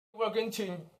are going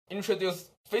to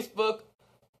introduce Facebook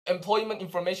employment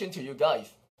information to you guys.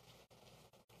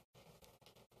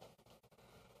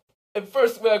 At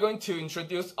first, we are going to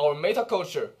introduce our Meta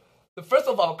culture. The first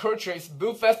of our culture is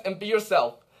move fast and be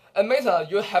yourself. At Meta,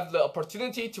 you have the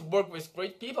opportunity to work with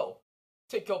great people,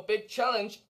 take your big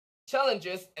challenges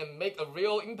and make a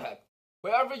real impact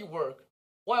wherever you work,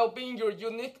 while being your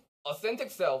unique,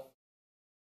 authentic self.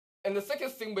 And the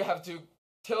second thing we have to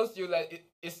tell you that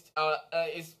is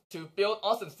to build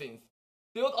awesome things.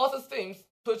 Build awesome things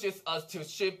pushes us to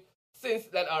ship things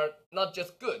that are not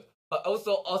just good, but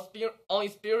also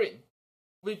inspiring.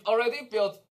 We've already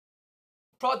built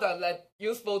products that are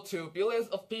useful to billions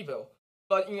of people,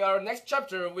 but in our next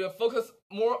chapter, we'll focus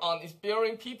more on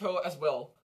inspiring people as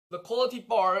well. The quality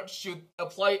bar should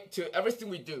apply to everything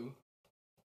we do.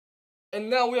 And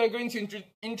now we are going to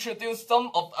introduce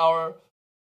some of our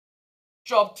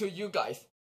jobs to you guys.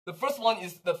 The first one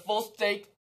is the full-stack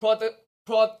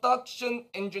production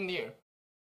engineer.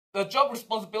 The job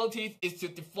responsibility is to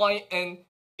define and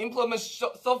implement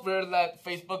software that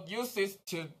Facebook uses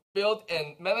to build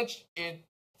and manage its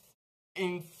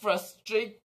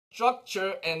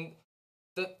infrastructure and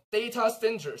the data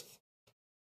centers.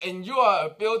 And you are a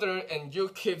builder and you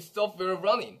keep software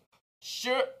running.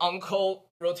 Share on-call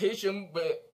rotation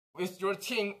with your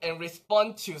team and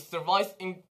respond to service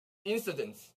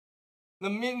incidents. The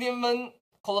minimum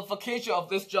qualification of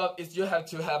this job is you have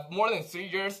to have more than 3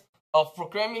 years of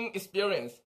programming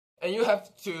experience, and you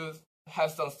have to have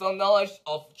some knowledge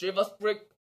of JavaScript,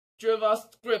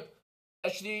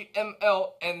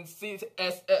 HTML, and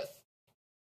CSS.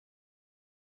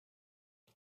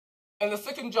 And the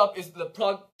second job is the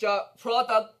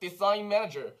product design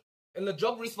manager. And the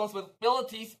job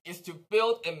responsibilities is to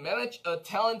build and manage a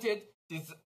talented,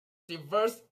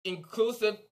 diverse,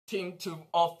 inclusive team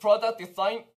of product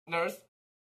designers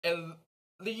and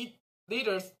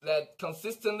leaders that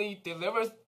consistently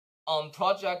delivers on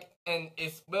project and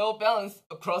is well balanced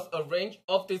across a range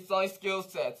of design skill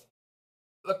sets.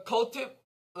 Cultivate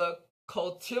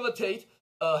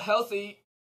a healthy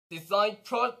design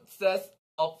process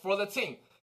for the team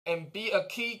and be a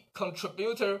key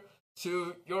contributor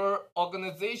to your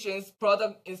organization's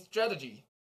product and strategy.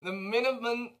 The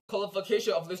minimum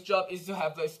qualification of this job is to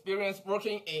have the experience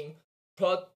working in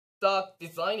product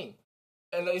designing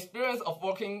and the experience of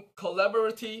working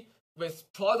collaboratively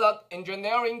with product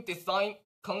engineering, design,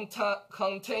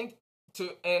 content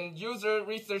and user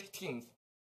research teams,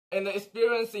 and the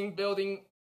experience in building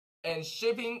and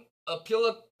shipping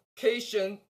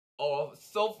application or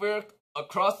software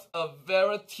across a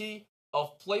variety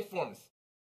of platforms.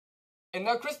 And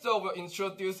now Crystal will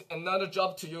introduce another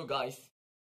job to you guys.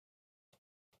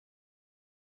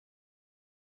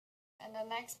 In the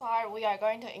next part, we are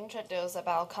going to introduce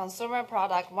about consumer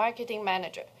product marketing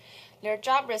manager. Their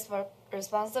job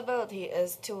responsibility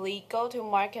is to lead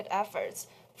go-to-market efforts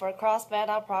for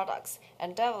cross-Meta products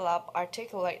and develop,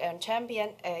 articulate, and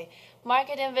champion a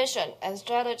marketing vision and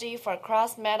strategy for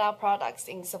cross-Meta products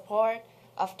in support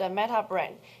of the Meta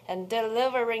brand and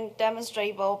delivering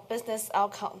demonstrable business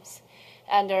outcomes.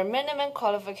 And their minimum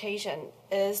qualification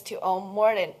is to own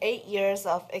more than 8 years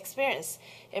of experience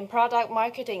in product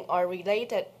marketing or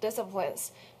related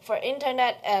disciplines for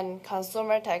internet and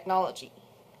consumer technology.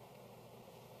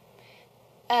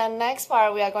 And next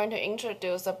part, we are going to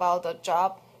introduce about the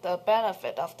job, the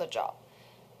benefit of the job.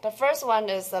 The first one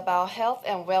is about health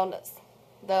and wellness.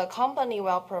 The company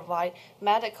will provide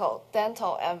medical,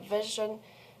 dental, and vision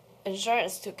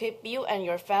insurance to keep you and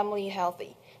your family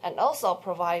healthy, and also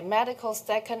provide medical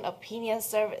second opinion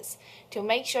service to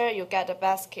make sure you get the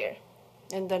best care.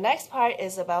 And the next part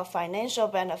is about financial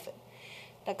benefit.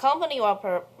 The company will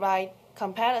provide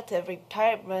competitive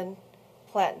retirement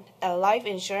plan and life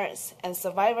insurance and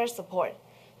survivor support.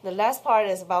 The last part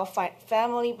is about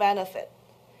family benefit.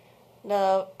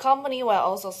 The company will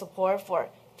also support for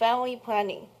family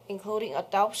planning, including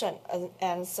adoption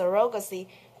and surrogacy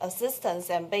assistance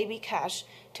and baby cash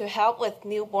to help with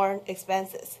newborn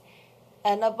expenses.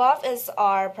 And above is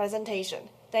our presentation.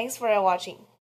 Thanks for watching.